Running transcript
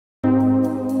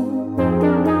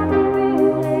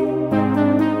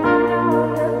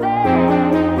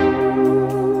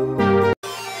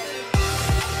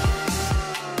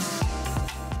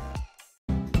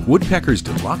Woodpecker's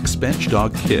Deluxe Bench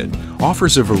Dog Kit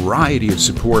offers a variety of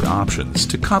support options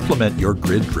to complement your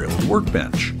grid-drilled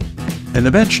workbench. And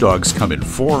the bench dogs come in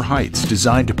 4 heights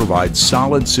designed to provide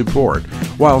solid support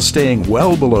while staying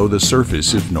well below the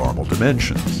surface of normal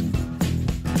dimensions.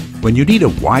 When you need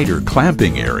a wider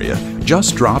clamping area,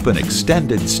 just drop an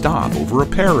extended stop over a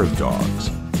pair of dogs.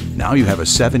 Now you have a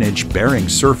 7-inch bearing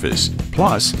surface,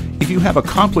 plus if you have a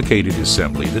complicated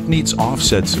assembly that needs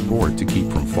offset support to keep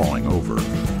from falling over,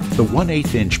 the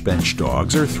 1/8-inch bench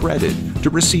dogs are threaded to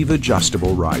receive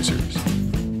adjustable risers.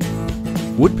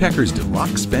 Woodpecker's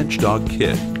Deluxe Bench Dog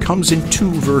Kit comes in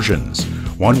 2 versions,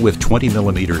 one with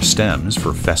 20mm stems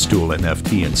for Festool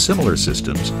MFT and similar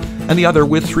systems, and the other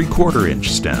with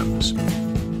 3/4-inch stems.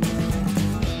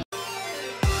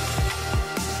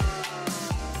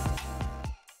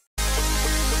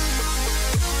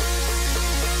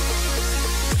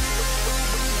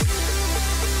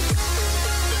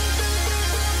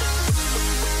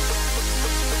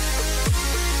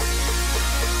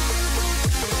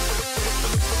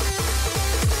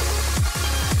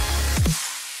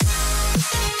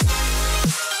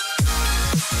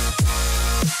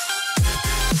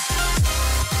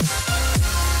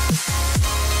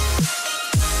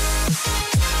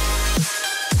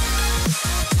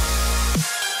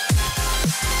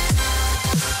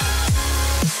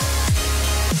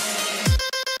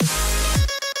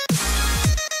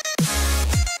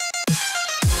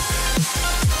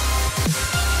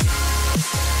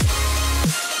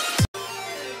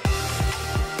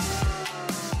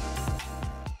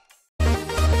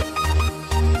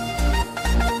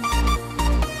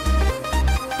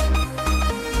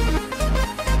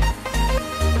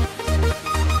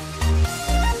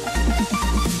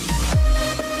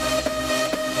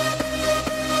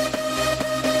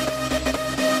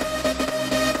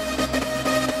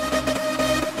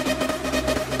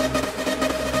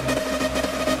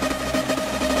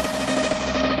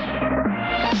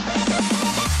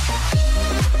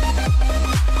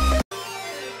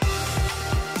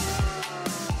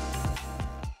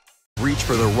 Reach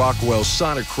for the Rockwell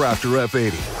Sonic Crafter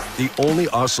F80, the only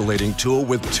oscillating tool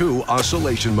with 2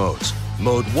 oscillation modes.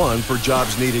 Mode 1 for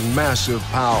jobs needing massive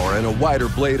power and a wider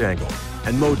blade angle,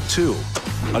 and Mode 2,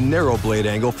 a narrow blade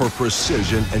angle for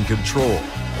precision and control.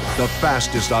 The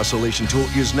fastest oscillation tool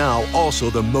is now also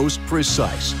the most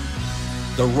precise.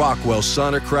 The Rockwell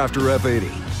Sonic Crafter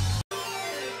F80.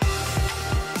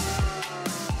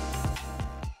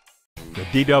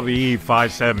 The DWE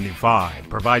 575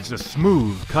 provides a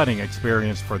smooth cutting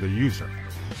experience for the user.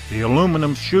 The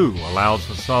aluminum shoe allows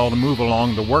the saw to move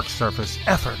along the work surface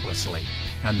effortlessly,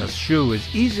 and the shoe is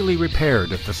easily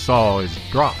repaired if the saw is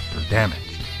dropped or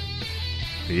damaged.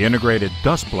 The integrated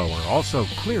dust blower also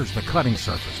clears the cutting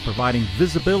surface, providing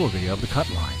visibility of the cut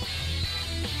line.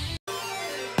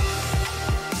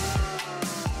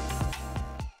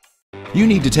 You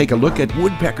need to take a look at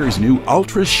Woodpecker's new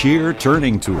Ultra Shear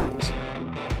turning tools.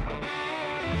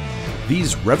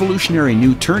 These revolutionary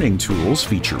new turning tools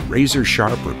feature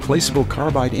razor-sharp replaceable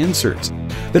carbide inserts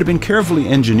that have been carefully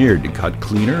engineered to cut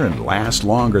cleaner and last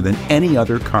longer than any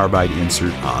other carbide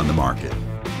insert on the market.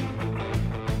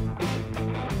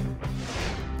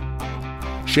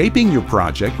 Shaping your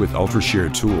project with Ultra Shear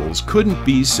tools couldn't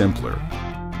be simpler.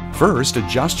 First,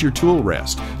 adjust your tool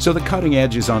rest so the cutting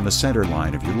edge is on the center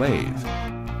line of your lathe.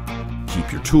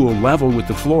 Keep your tool level with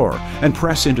the floor and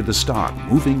press into the stock,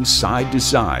 moving side to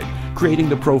side, creating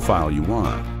the profile you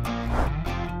want.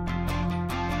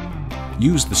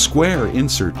 Use the square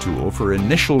insert tool for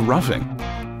initial roughing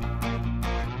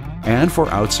and for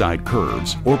outside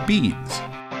curves or beads.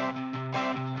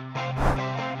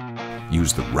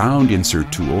 Use the round insert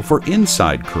tool for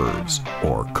inside curves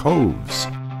or coves.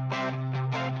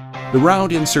 The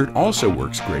round insert also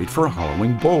works great for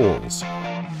hollowing bowls.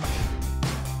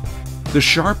 The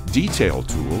sharp detail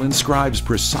tool inscribes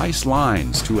precise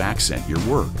lines to accent your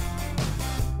work.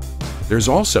 There's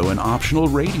also an optional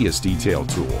radius detail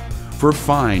tool for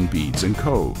fine beads and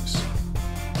coves.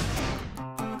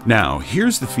 Now,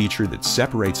 here's the feature that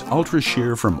separates Ultra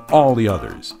Shear from all the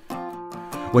others.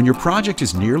 When your project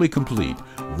is nearly complete,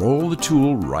 roll the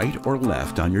tool right or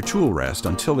left on your tool rest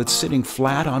until it's sitting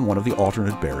flat on one of the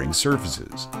alternate bearing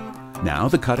surfaces. Now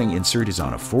the cutting insert is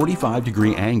on a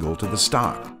 45-degree angle to the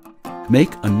stock.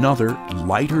 Make another,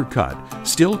 lighter cut,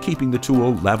 still keeping the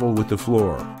tool level with the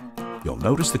floor. You'll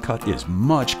notice the cut is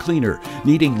much cleaner,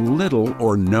 needing little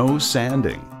or no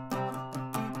sanding.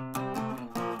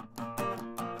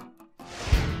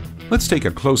 Let's take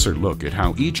a closer look at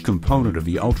how each component of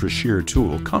the Ultra Shear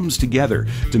tool comes together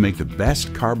to make the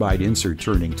best carbide insert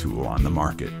turning tool on the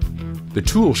market. The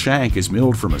tool shank is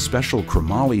milled from a special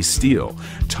chromoly steel,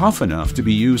 tough enough to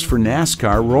be used for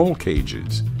NASCAR roll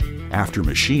cages. After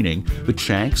machining, the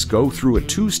shanks go through a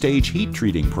two-stage heat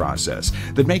treating process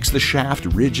that makes the shaft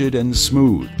rigid and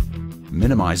smooth,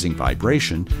 minimizing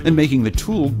vibration and making the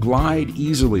tool glide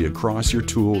easily across your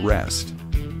tool rest.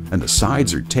 And the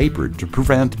sides are tapered to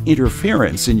prevent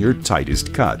interference in your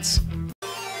tightest cuts.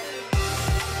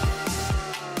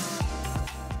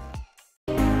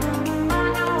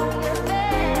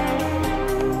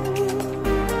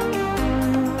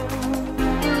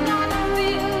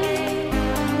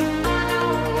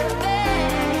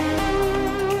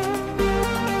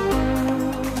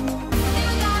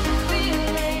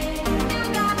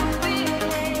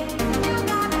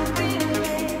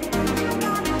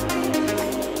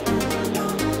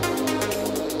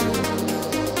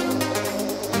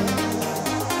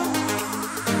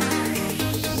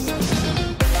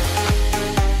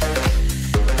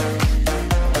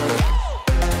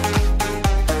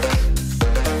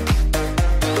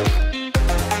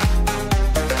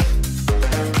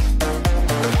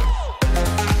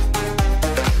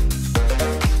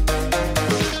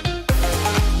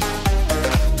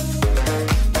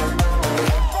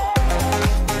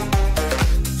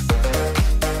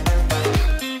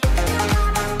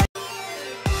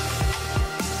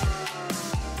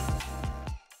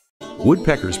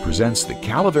 Woodpeckers presents the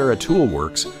Calavera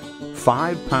Toolworks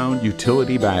 5-pound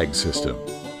utility bag system.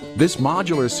 This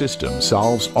modular system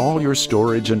solves all your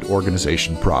storage and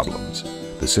organization problems.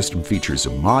 The system features a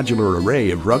modular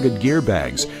array of rugged gear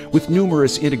bags with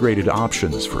numerous integrated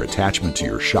options for attachment to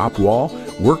your shop wall,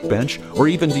 workbench, or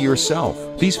even to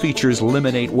yourself. These features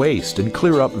eliminate waste and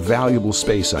clear up valuable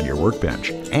space on your workbench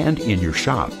and in your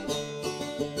shop.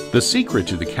 The secret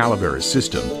to the Calavera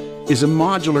system is a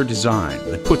modular design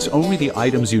that puts only the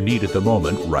items you need at the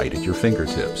moment right at your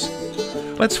fingertips.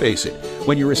 Let's face it,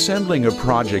 when you're assembling a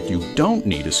project, you don't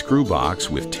need a screw box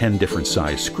with 10 different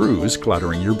size screws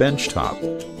cluttering your bench top.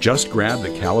 Just grab the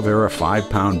Calavera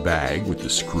 5-pound bag with the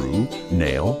screw,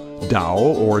 nail,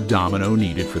 dowel, or domino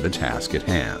needed for the task at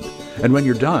hand. And when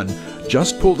you're done,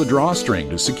 just pull the drawstring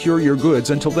to secure your goods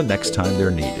until the next time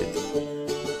they're needed.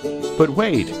 But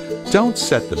wait! Don't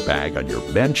set the bag on your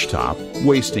bench top,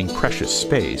 wasting precious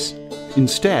space.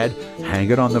 Instead,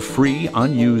 hang it on the free,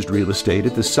 unused real estate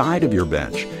at the side of your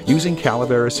bench using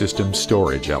Calavera System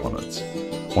storage elements.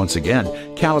 Once again,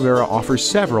 Calavera offers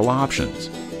several options.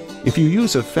 If you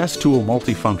use a Festool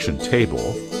multifunction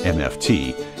table,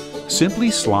 MFT, simply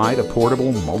slide a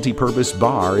portable multi-purpose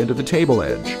bar into the table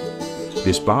edge.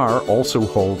 This bar also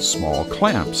holds small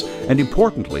clamps and,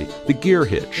 importantly, the gear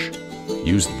hitch.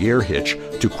 Use the gear hitch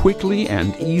to quickly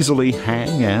and easily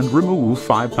hang and remove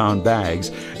 5-pound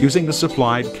bags using the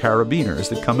supplied carabiners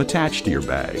that come attached to your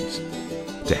bags.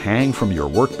 To hang from your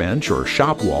workbench or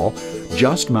shop wall,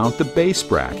 just mount the base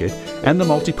bracket, and the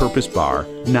multi-purpose bar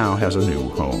now has a new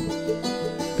home.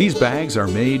 These bags are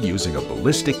made using a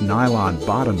ballistic nylon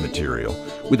bottom material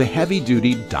with a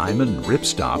heavy-duty diamond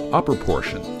ripstop upper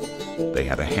portion. They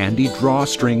have a handy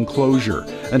drawstring closure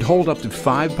and hold up to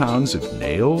 5 pounds of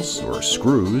nails or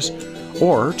screws,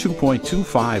 or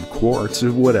 2.25 quarts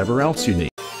of whatever else you need.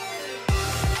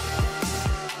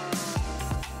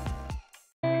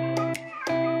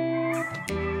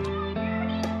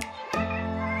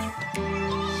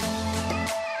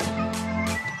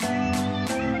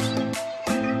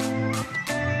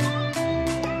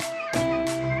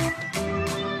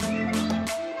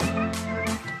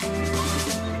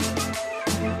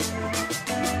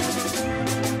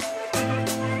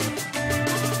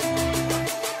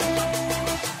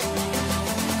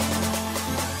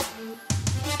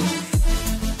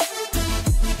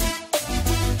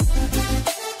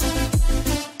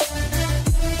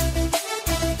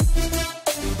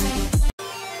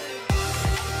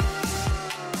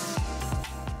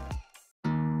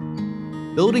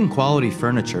 Building quality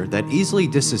furniture that easily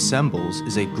disassembles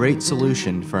is a great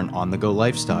solution for an on-the-go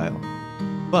lifestyle.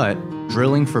 But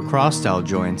drilling for cross-dowel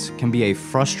joints can be a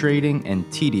frustrating and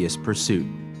tedious pursuit.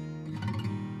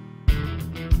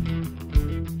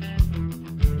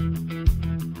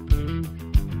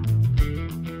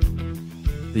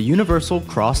 The universal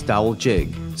cross-dowel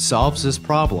jig solves this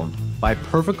problem by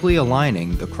perfectly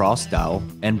aligning the cross-dowel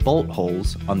and bolt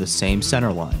holes on the same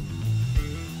center line.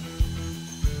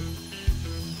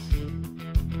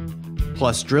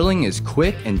 Plus, drilling is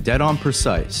quick and dead-on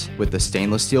precise with the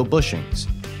stainless steel bushings,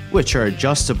 which are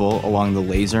adjustable along the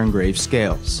laser engraved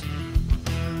scales.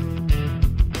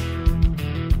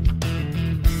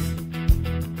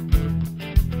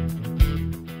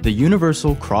 The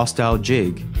universal cross-dowel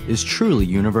jig is truly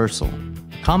universal,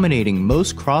 accommodating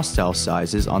most cross-dowel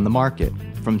sizes on the market,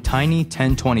 from tiny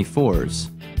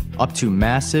 1024s up to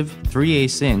massive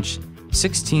 3/8-inch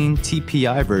 16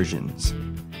 TPI versions,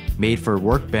 made for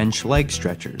workbench leg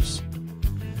stretchers.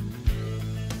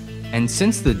 And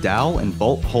since the dowel and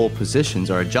bolt hole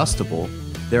positions are adjustable,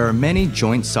 there are many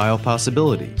joint style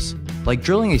possibilities, like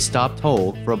drilling a stopped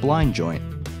hole for a blind joint.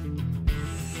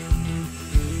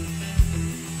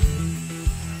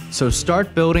 So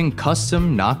start building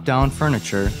custom knockdown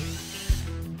furniture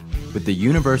with the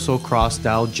universal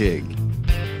cross-dowel jig.